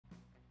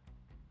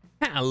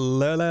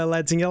Hello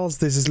lads and girls,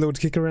 this is Lord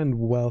Kicker and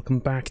welcome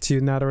back to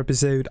another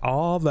episode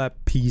of a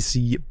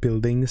PC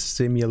Building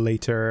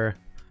Simulator.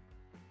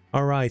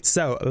 Alright,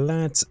 so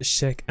let's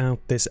check out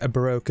this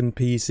broken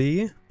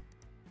PC.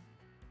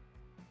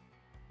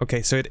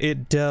 Okay, so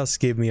it does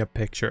give me a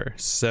picture,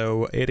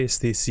 so it is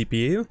the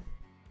CPU.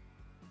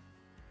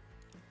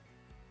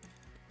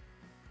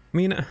 I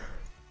mean, I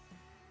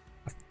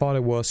thought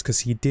it was because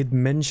he did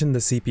mention the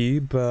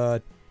CPU,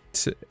 but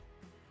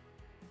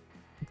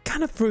it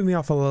kind of threw me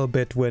off a little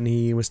bit when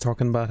he was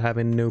talking about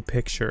having no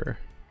picture.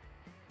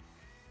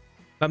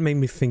 That made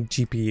me think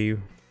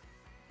GPU.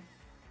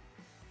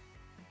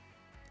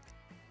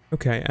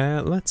 Okay,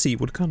 let's see,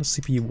 what kind of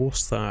CPU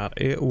was that?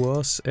 It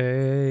was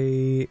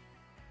a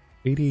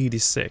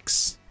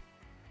 8086.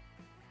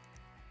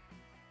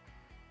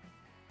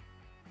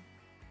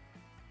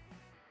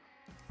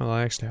 Well,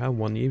 I actually have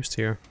one used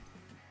here.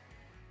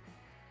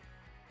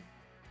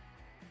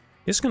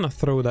 Just gonna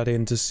throw that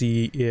in to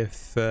see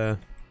if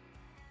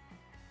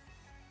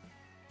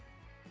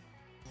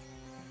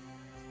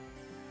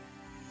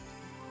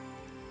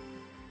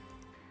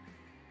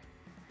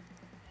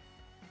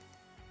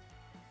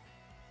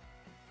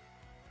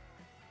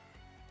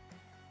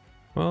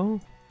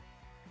well,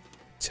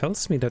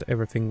 tells me that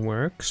everything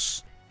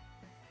works.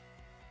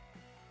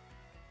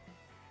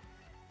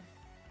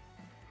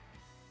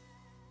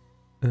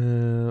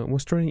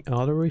 Was there any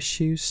other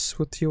issues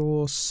with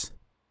yours?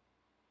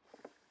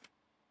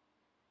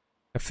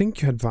 I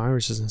think you had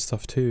viruses and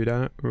stuff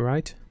too,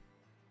 right?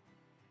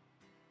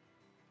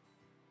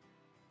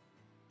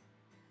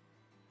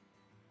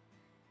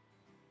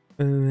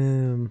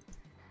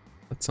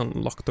 Let's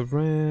unlock the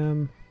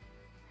RAM.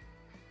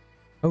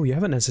 Oh, you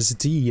have an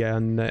SSD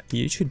and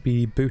you should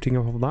be booting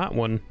off of that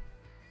one.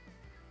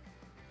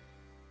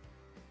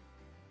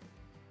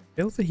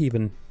 Filthy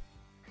heathen.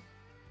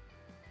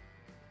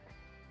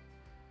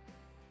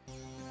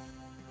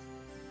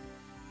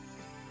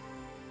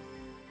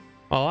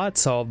 Well, that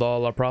solved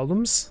all our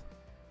problems.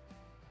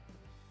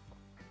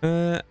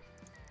 I'm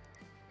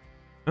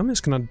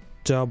just gonna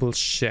double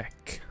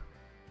check.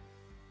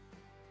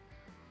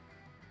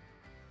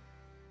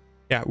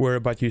 Yeah, we're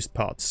about used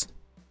parts.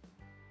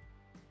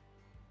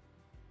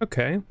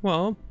 Okay,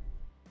 well.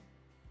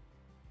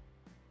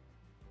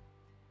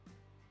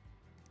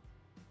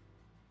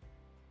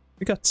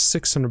 We got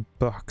 600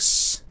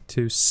 bucks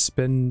to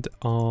spend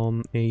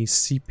on a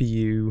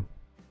CPU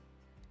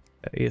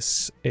that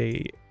is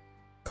a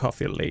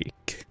coffee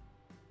lake.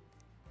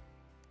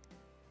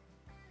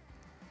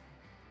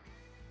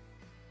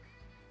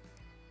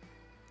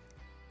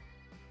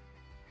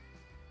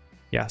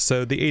 Yeah,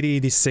 so the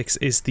 8086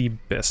 is the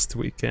best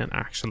we can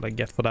actually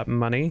get for that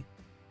money.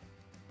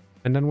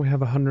 And then we have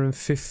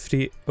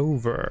 150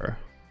 over.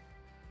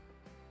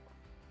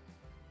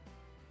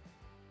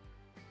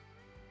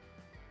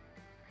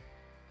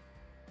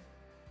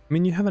 I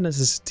mean, you have an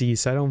SSD,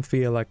 so I don't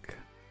feel like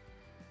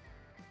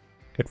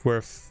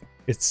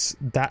it's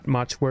that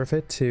much worth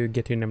it to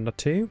get your number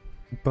 2,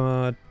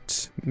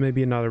 but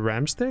maybe another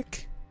RAM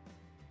stick?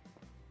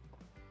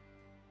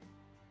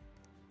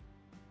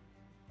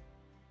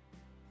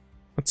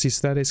 Let's see,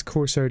 so that is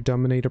Corsair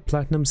Dominator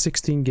Platinum,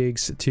 16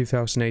 gigs,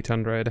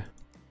 2800.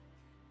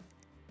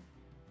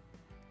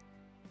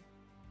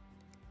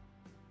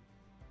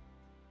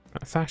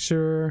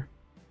 Manufacturer.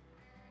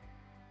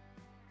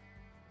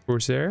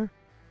 Corsair.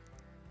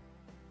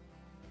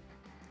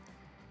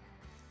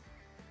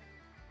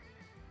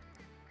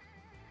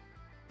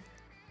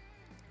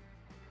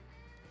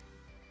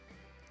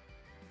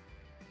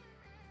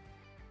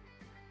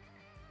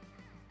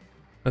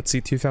 Let's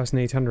see,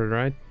 2800,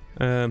 right?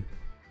 And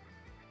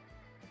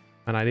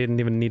I didn't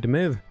even need to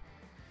move.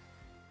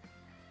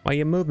 Why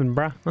you moving,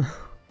 bruh?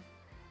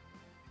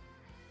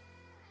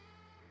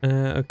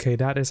 Okay,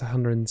 that is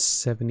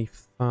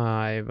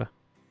 175.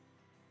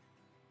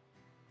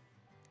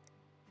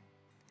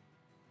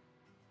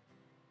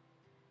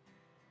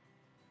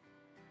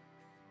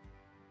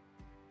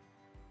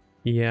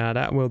 Yeah,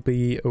 that will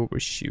be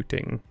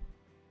overshooting.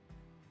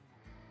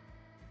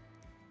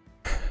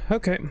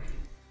 Okay,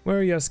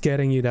 we're just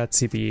getting you that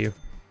CPU.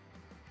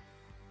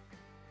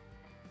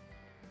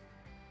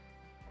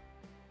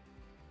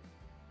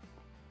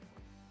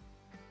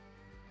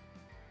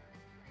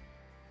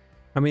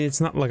 I mean,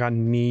 it's not like I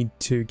need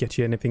to get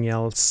you anything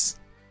else.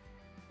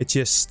 It's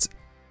just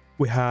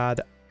we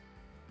had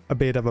a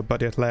bit of a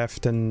budget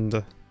left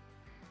and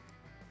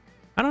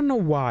I don't know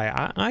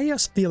why. I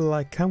just feel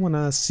like I want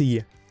to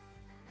see,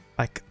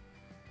 like,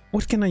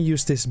 what can I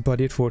use this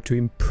budget for to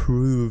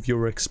improve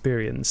your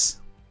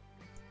experience?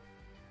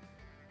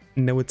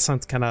 No, it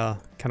sounds kind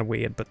of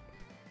weird, but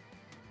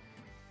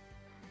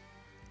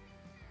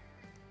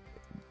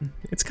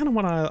it's kind of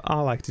what I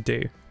like to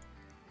do.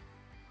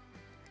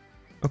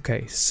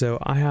 Okay, so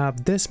I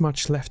have this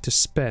much left to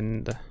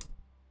spend.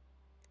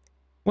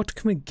 What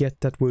can we get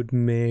that would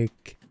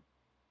make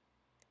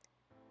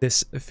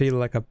this feel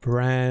like a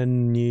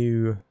brand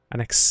new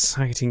and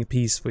exciting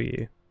piece for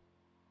you?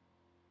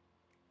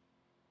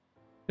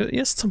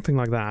 Just something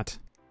like that.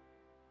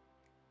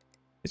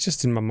 It's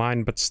just in my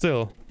mind, but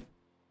still.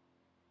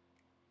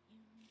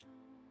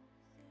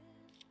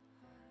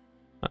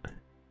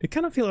 It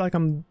kind of feels like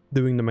I'm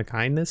doing them a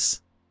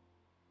kindness.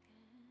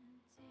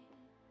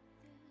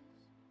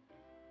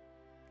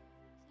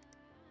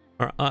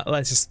 Alright,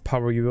 let's just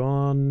power you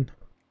on.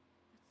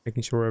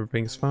 Making sure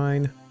everything's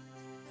fine.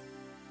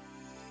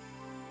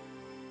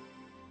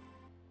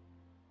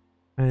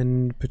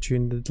 And put you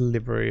in the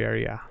delivery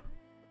area.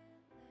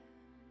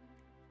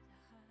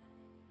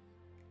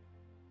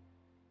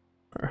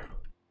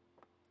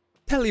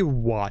 Tell you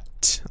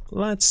what,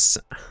 let's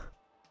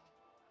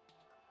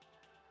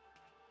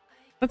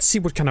see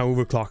what kind of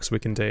overclocks we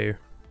can do.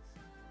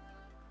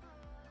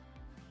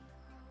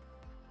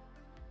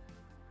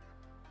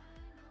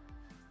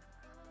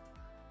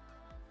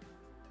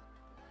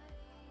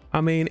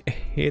 I mean,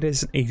 it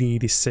is an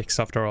 8086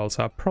 after all,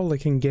 so I probably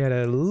can get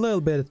a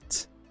little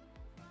bit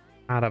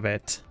out of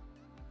it.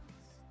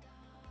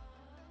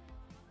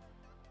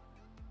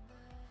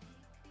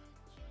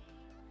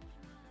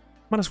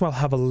 Might as well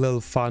have a little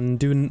fun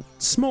doing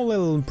small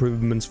little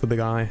improvements for the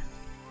guy.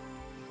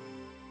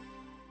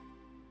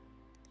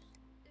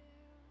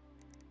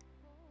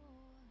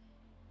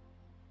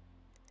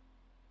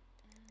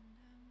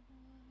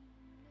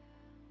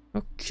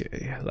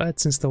 Okay,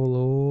 let's install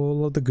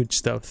all of the good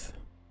stuff.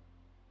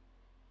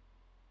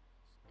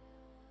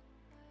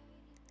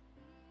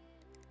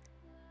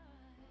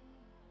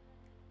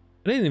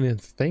 I didn't even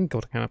think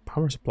what kind of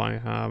power supply I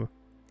have.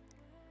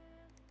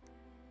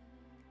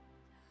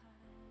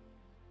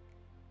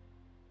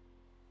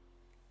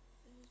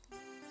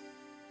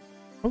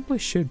 Probably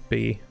should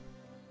be.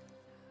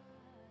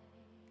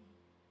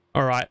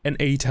 Alright, an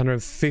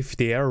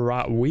 850.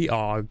 Alright, we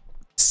are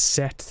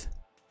set.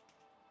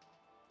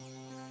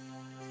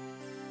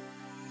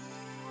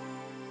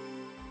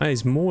 That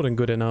is more than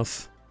good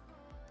enough.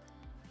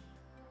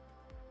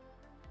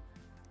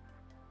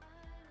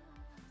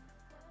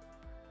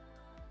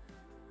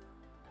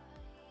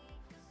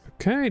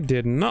 Okay,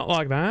 did not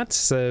like that,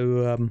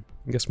 so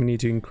I guess we need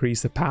to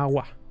increase the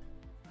power.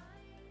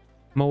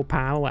 More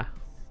power.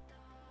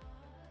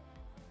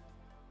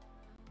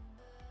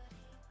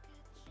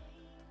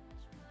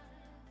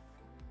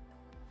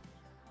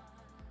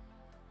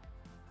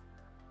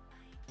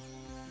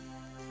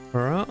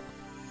 Alright,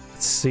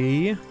 let's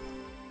see.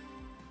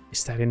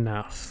 Is that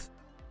enough?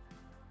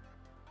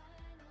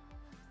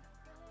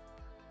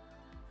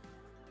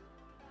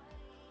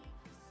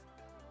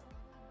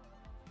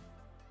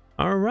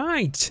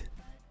 Alright!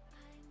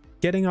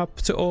 Getting up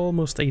to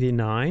almost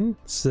 89,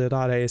 so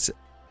that is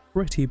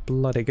pretty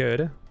bloody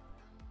good.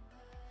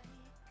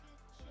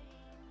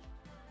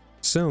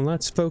 So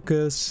let's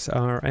focus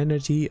our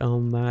energy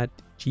on that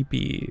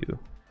GPU.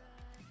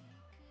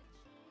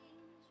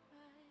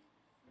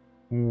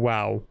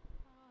 Wow.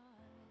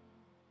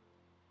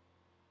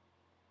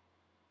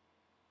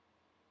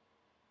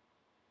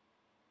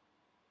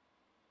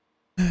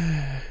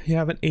 You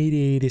have an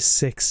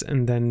 8086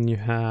 and then you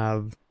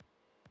have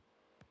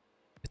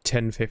a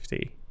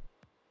 1050.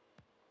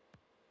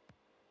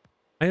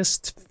 I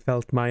just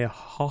felt my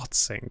heart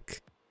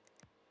sink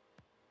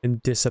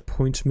in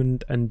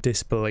disappointment and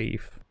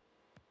disbelief.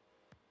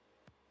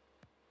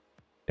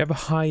 You have a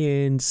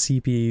high-end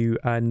CPU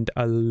and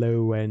a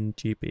low-end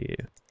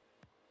GPU.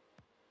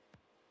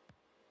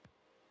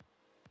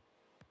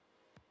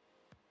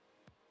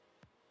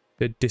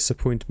 The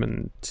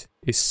disappointment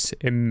is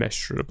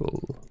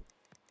immeasurable.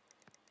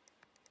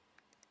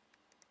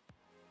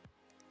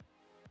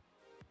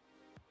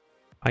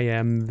 I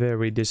am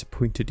very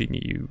disappointed in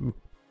you.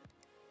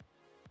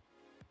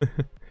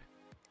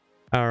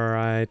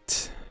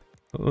 Alright.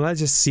 Let's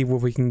just see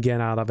what we can get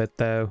out of it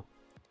though.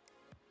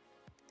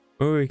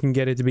 Oh, we can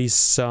get it to be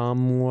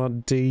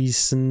somewhat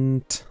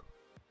decent.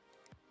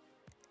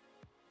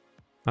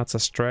 That's a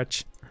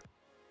stretch.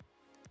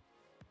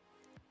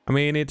 I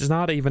mean, it's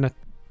not even a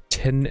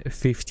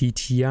 1050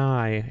 Ti,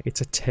 it's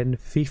a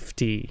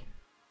 1050.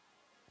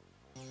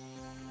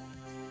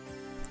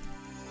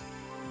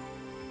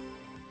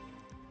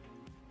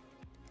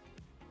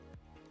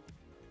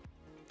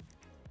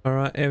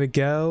 Alright, here we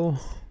go.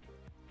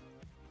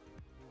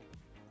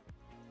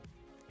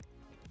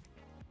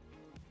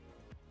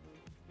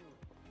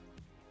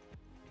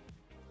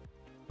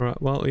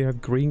 Alright, well, we have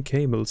green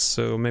cables,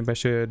 so maybe I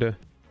should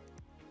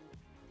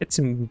get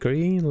some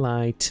green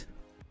light.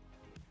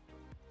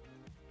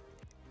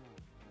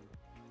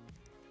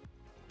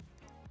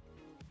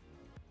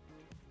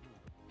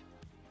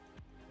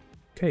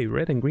 Okay,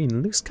 red and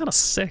green. Looks kind of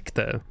sick,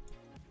 though.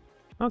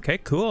 Okay,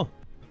 cool.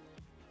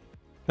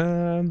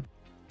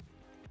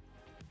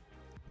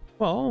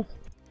 Well,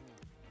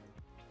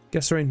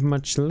 guess there ain't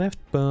much left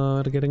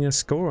but getting a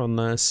score on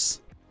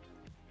this.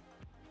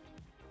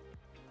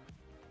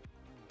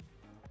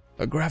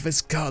 A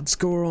graphics card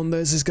score on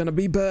this is gonna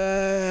be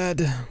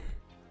bad.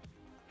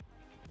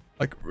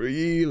 Like,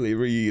 really,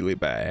 really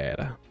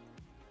bad.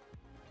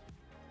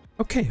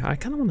 Okay, I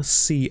kind of want to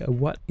see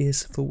what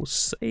is for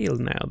sale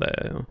now,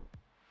 though.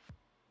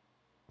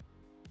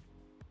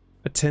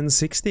 A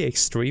 1060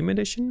 Extreme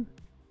Edition?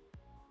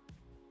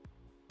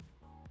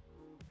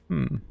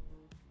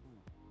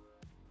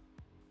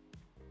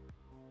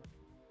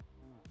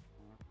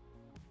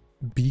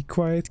 Be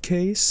Quiet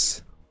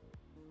case.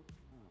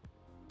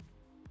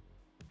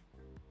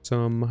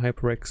 Some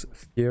HyperX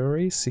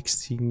Fury,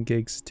 16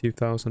 gigs,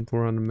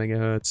 2400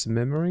 megahertz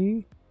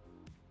memory.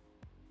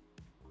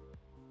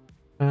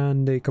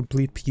 And a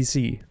complete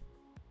PC.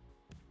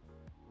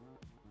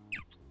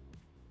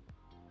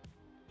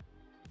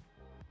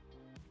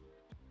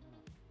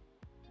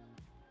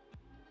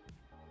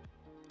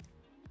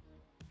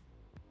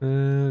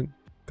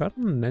 Got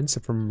an answer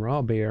from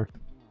Rob here.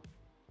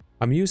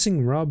 I'm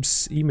using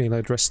Rob's email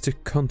address to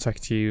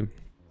contact you,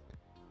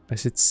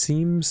 as it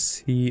seems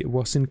he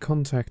was in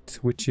contact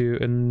with you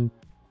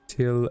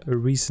until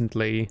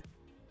recently.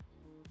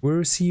 We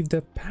received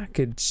a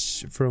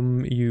package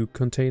from you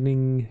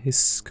containing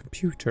his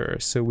computer,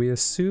 so we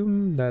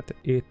assume that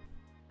it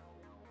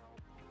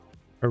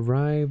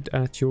arrived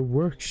at your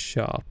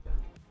workshop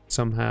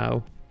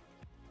somehow.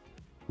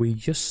 We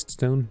just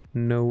don't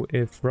know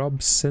if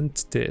Rob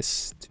sent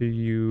this to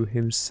you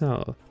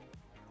himself,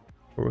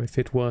 or if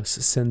it was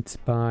sent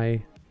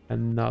by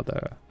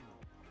another.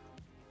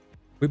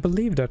 We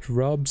believe that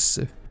Rob's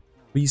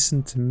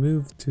recent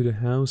move to the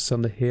house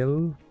on the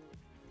hill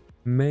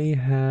may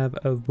have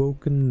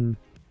awoken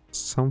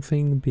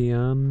something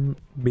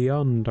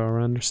beyond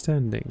our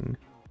understanding.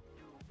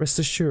 Rest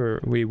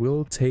assured, we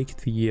will take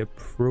the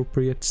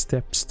appropriate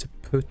steps to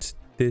put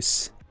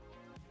this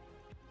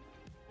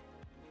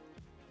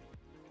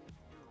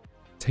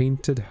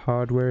tainted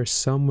hardware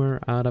somewhere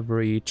out of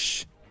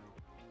reach,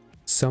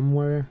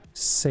 somewhere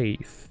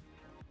safe.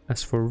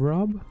 As for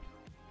Rob,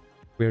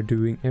 we are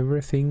doing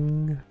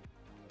everything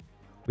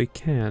we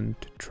can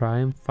to try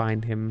and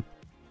find him.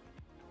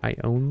 I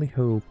only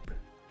hope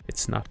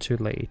it's not too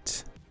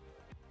late.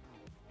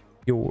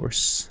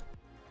 Yours,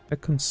 a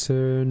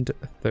concerned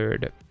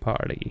third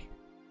party.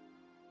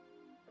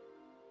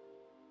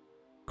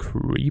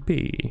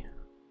 Creepy.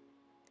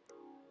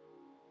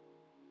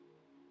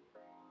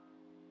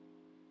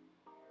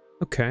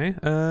 Okay,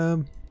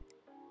 there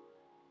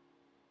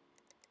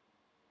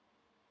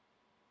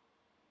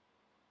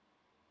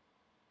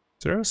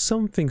are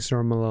some things that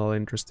I'm a little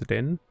interested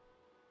in.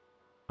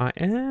 I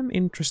am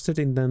interested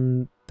in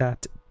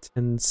that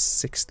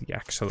 1060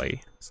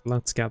 actually, so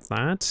let's get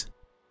that.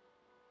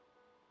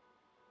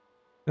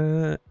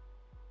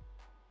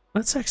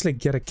 Let's actually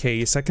get a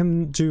case. I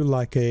can do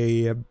like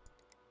a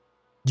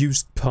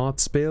used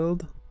parts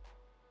build.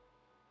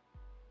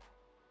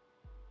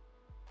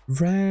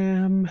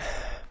 RAM.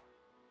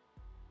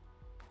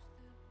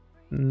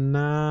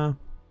 Nah.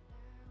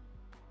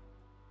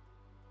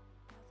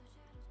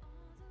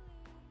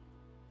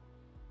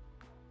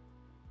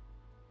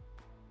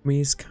 I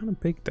mean, it's kind of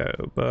big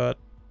though, but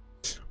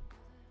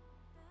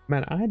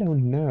man, I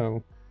don't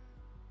know.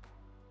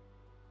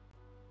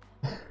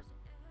 I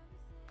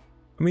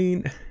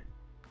mean,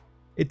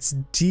 it's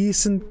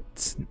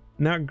decent,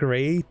 not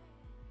great,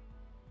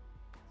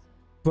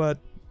 but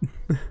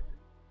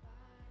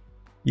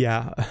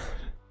yeah.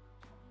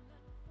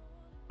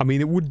 I mean,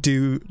 it would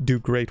do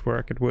great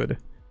work. It would.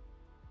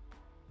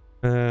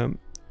 How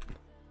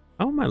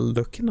am I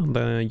looking on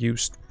the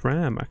used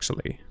RAM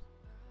actually?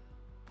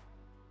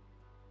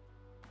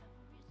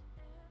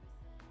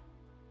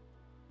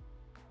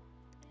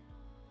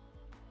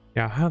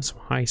 Yeah, I have some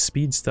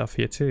high-speed stuff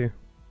here too.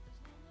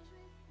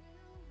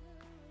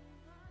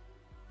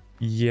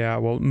 Yeah,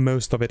 well,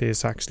 most of it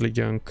is actually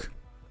junk.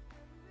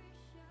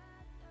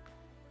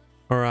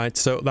 Alright,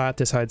 so that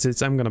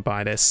decides I'm gonna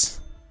buy this.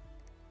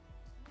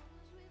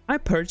 I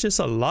purchased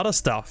a lot of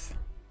stuff.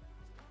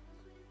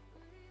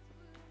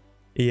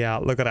 Yeah,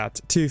 look at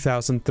that.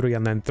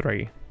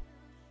 2,303.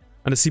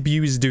 And the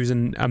CPU is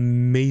doing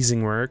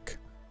amazing work.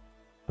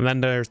 And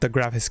then there's the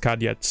graphics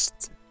card yet.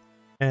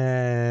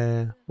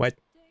 What?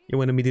 You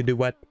wanted me to do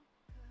what?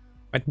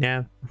 What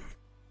now?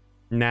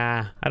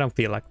 Nah, I don't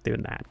feel like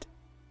doing that.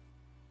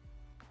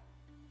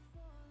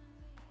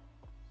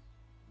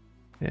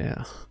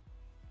 Yeah.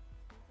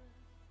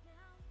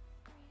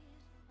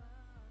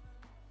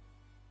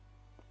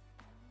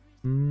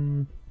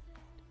 If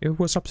it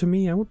was up to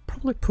me, I would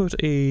probably put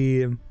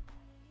a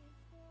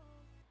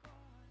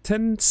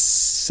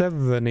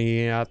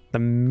 1070 at the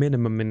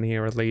minimum in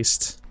here at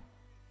least.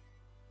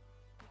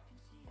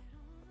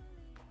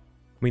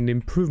 I mean, the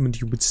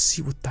improvement you would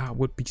see with that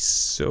would be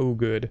so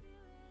good.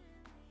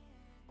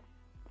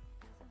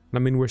 I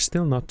mean, we're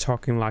still not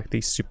talking like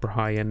these super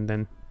high end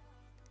then.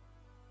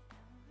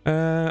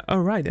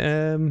 Alright,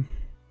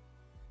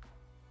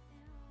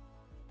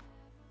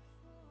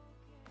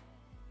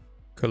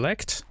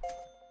 collect.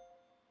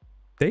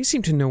 They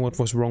seem to know what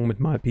was wrong with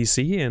my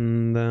PC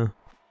and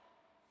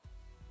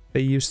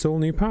they used all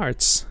new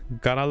parts.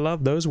 Gotta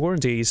love those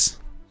warranties.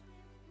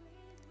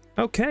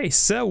 Okay,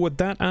 so with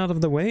that out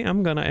of the way,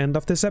 I'm gonna end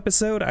off this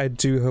episode. I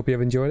do hope you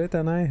have enjoyed it,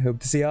 and I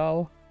hope to see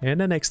y'all in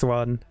the next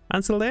one.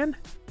 Until then,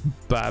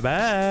 bye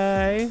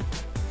bye!